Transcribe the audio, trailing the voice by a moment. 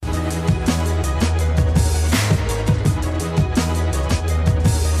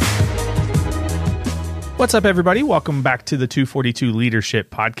What's up, everybody? Welcome back to the 242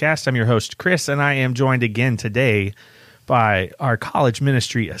 Leadership Podcast. I'm your host, Chris, and I am joined again today by our college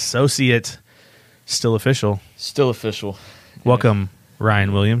ministry associate, still official. Welcome,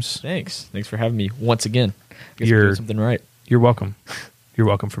 Ryan Williams. Thanks for having me once again. I guess You're I'm doing something right. You're welcome. You're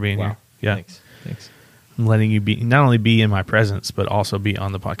welcome for being here. Yeah. Thanks. I'm letting you not only be in my presence, but also be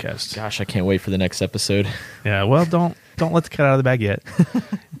on the podcast. Gosh, I can't wait for the next episode. Yeah, well, don't let the cat out of the bag yet.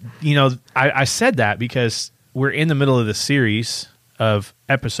 You know, I said that because we're in the middle of this series of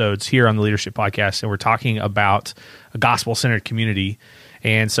episodes here on the Leadership Podcast, and we're talking about a gospel-centered community.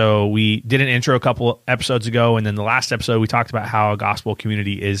 And so we did an intro a couple episodes ago, and then the last episode we talked about how a gospel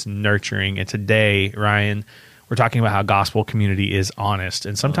community is nurturing. And today, Ryan, we're talking about how gospel community is honest.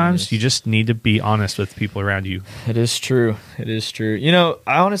 And sometimes you just need to be honest with people around you. It is true. You know,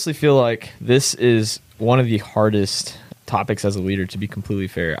 I honestly feel like this is one of the hardest topics as a leader, to be completely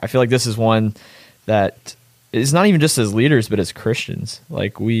fair. I feel like this is one that is not even just as leaders, but as Christians.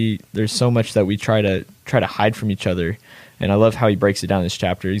 Like there's so much that we try to hide from each other. And I love how he breaks it down in this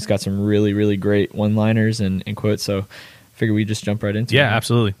chapter. He's got some really, really great one-liners and quotes. So I figure we just jump right into it. Yeah,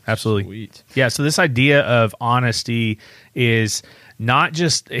 absolutely. Sweet. Yeah, so this idea of honesty is not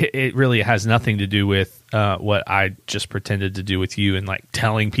just, it really has nothing to do with what I just pretended to do with you and like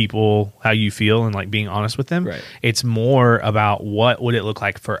telling people how you feel and like being honest with them. Right. It's more about what would it look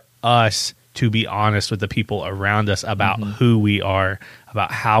like for us to be honest with the people around us about who we are,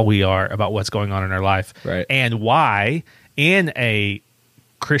 about how we are, about what's going on in our life, right, and why in a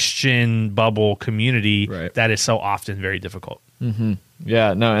Christian bubble community that is so often very difficult.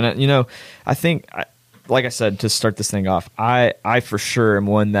 Yeah, no, and you know, I think, like I said, to start this thing off, I for sure am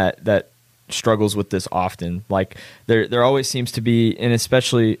one that struggles with this often. Like there always seems to be, and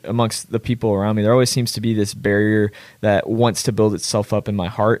especially amongst the people around me, there always seems to be this barrier that wants to build itself up in my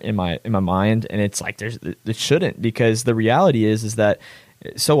heart, in my mind, and it's like it shouldn't, because the reality is that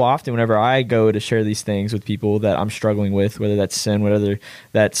so often whenever I go to share these things with people that I'm struggling with, whether that's sin, whether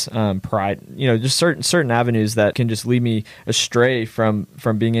that's pride, you know, just certain avenues that can just lead me astray from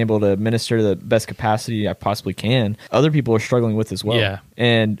being able to minister to the best capacity I possibly can, other people are struggling with as well. Yeah.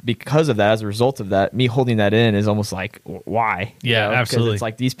 And because of that, as a result of that, me holding that in is almost like, why? Yeah, you know? absolutely. Because it's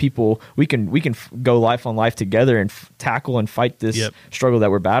like these people, we can go life on life together and tackle and fight this struggle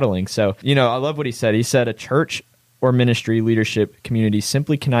that we're battling. So, you know, I love what he said. He said a church or ministry, leadership, community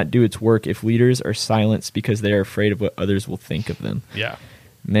simply cannot do its work if leaders are silenced because they are afraid of what others will think of them. Yeah.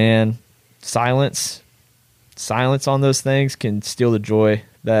 Man, silence on those things can steal the joy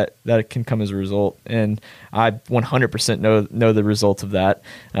that can come as a result. And I 100% know the result of that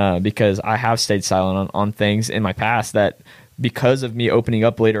because I have stayed silent on things in my past that, because of me opening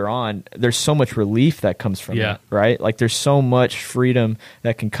up later on, there's so much relief that comes from that, right? Like there's so much freedom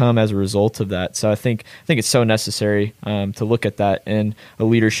that can come as a result of that. So I think it's so necessary to look at that in a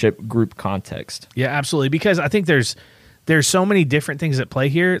leadership group context. Yeah, absolutely. Because I think there's so many different things at play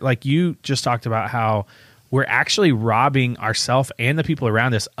here. Like you just talked about how we're actually robbing ourselves and the people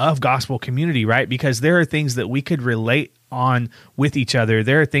around us of gospel community, right? Because there are things that we could relate on with each other.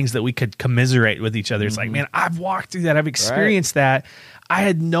 There are things that we could commiserate with each other. It's like, man, I've walked through that. I've experienced that. I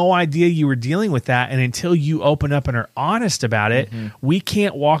had no idea you were dealing with that. And until you open up and are honest about it, we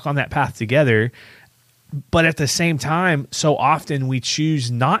can't walk on that path together. But at the same time, so often we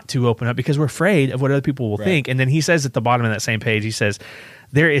choose not to open up because we're afraid of what other people will think. And then he says at the bottom of that same page, he says,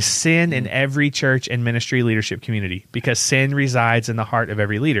 there is sin in every church and ministry leadership community because sin resides in the heart of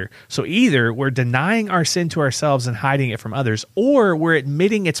every leader. So either we're denying our sin to ourselves and hiding it from others, or we're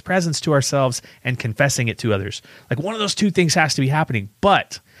admitting its presence to ourselves and confessing it to others. Like one of those two things has to be happening.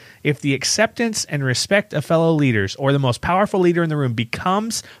 But if the acceptance and respect of fellow leaders or the most powerful leader in the room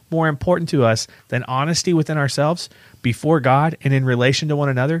becomes more important to us than honesty within ourselves, before God and in relation to one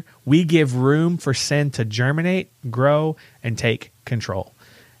another, we give room for sin to germinate, grow, and take control.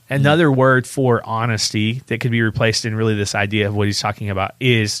 Another word for honesty that could be replaced in really this idea of what he's talking about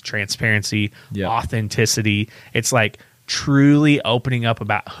is transparency, authenticity. It's like truly opening up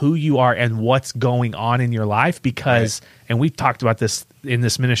about who you are and what's going on in your life because, and we've talked about this in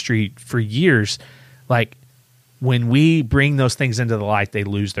this ministry for years, like when we bring those things into the light, they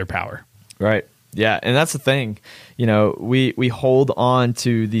lose their power. Right. Yeah, and that's the thing. You know, we hold on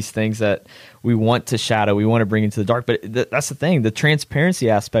to these things that we want to shadow, we want to bring into the dark, but that's the thing, the transparency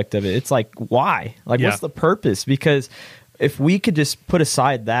aspect of it. It's like, why? Like, what's the purpose? Because if we could just put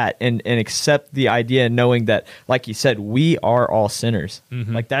aside that and accept the idea, knowing that, like you said, we are all sinners.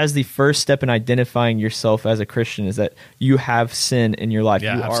 Like that is the first step in identifying yourself as a Christian, is that you have sin in your life. You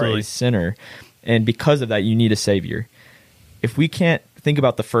are a sinner. And because of that, you need a savior. If we can't think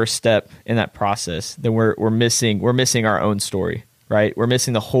about the first step in that process, then we're missing our own story, right? We're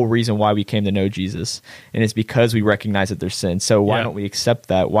missing the whole reason why we came to know Jesus, and it's because we recognize that there's sin. So why don't we accept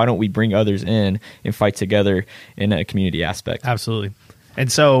that? Why don't we bring others in and fight together in a community aspect? Absolutely.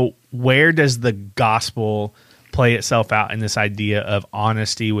 And so where does the gospel play itself out in this idea of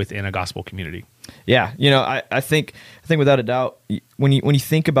honesty within a gospel community? Yeah, I think without a doubt, when you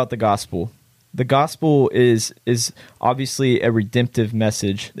think about the gospel is obviously a redemptive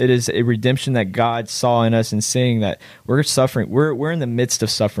message. It is a redemption that God saw in us and saying that we're suffering. We're in the midst of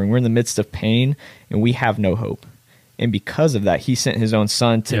suffering. We're in the midst of pain, and we have no hope. And because of that, he sent his own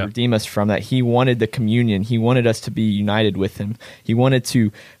son to redeem us from that. He wanted the communion. He wanted us to be united with him. He wanted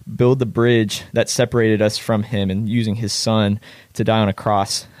to build the bridge that separated us from him, and using his son to die on a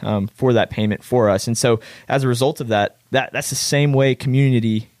cross for that payment for us. And so as a result of that's the same way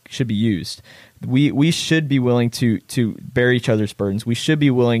community should be used. We should be willing to bear each other's burdens. We should be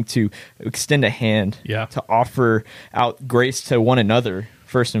willing to extend a hand to offer out grace to one another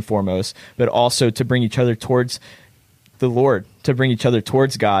first and foremost, but also to bring each other towards the Lord, to bring each other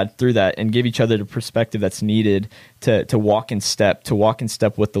towards God through that, and give each other the perspective that's needed to walk in step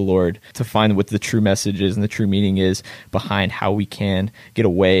with the Lord, to find what the true message is and the true meaning is behind how we can get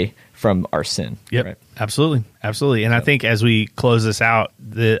away from our sin. Yep, right? Absolutely. And I think as we close this out,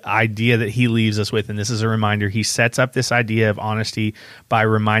 the idea that he leaves us with, and this is a reminder, he sets up this idea of honesty by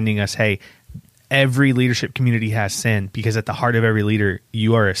reminding us, hey, every leadership community has sin, because at the heart of every leader,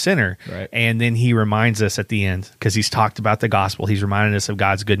 you are a sinner. Right. And then he reminds us at the end, because he's talked about the gospel, he's reminded us of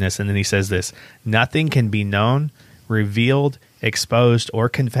God's goodness. And then he says this: nothing can be known, revealed, exposed, or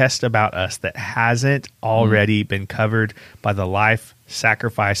confessed about us that hasn't already been covered by the life,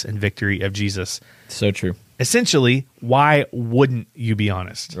 sacrifice, and victory of Jesus. So true. Essentially, why wouldn't you be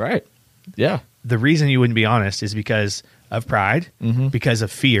honest? Right. Yeah. The reason you wouldn't be honest is because of pride, because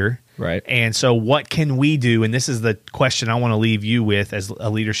of fear. Right. And so what can we do? And this is the question I want to leave you with as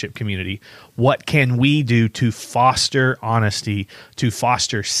a leadership community. What can we do to foster honesty, to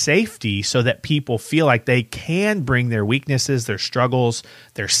foster safety, so that people feel like they can bring their weaknesses, their struggles,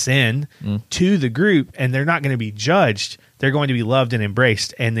 their sin to the group, and they're not going to be judged. They're going to be loved and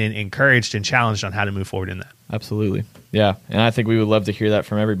embraced, and then encouraged and challenged on how to move forward in that. Absolutely. Yeah. And I think we would love to hear that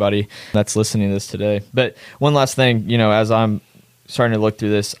from everybody that's listening to this today. But one last thing, as I'm starting to look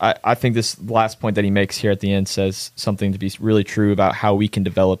through this, I think this last point that he makes here at the end says something to be really true about how we can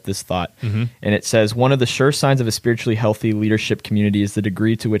develop this thought. And it says, one of the sure signs of a spiritually healthy leadership community is the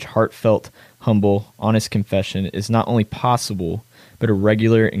degree to which heartfelt, humble, honest confession is not only possible, but a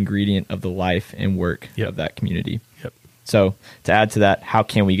regular ingredient of the life and work of that community. Yep. So to add to that, how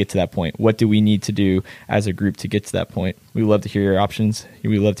can we get to that point? What do we need to do as a group to get to that point? We'd love to hear your options.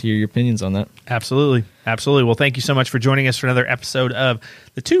 We'd love to hear your opinions on that. Absolutely. Well, thank you so much for joining us for another episode of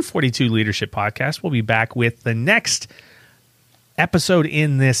the 242 Leadership Podcast. We'll be back with the next episode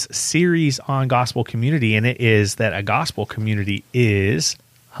in this series on gospel community, and it is that a gospel community is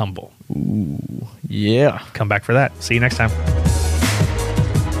humble. Ooh, yeah. Come back for that. See you next time.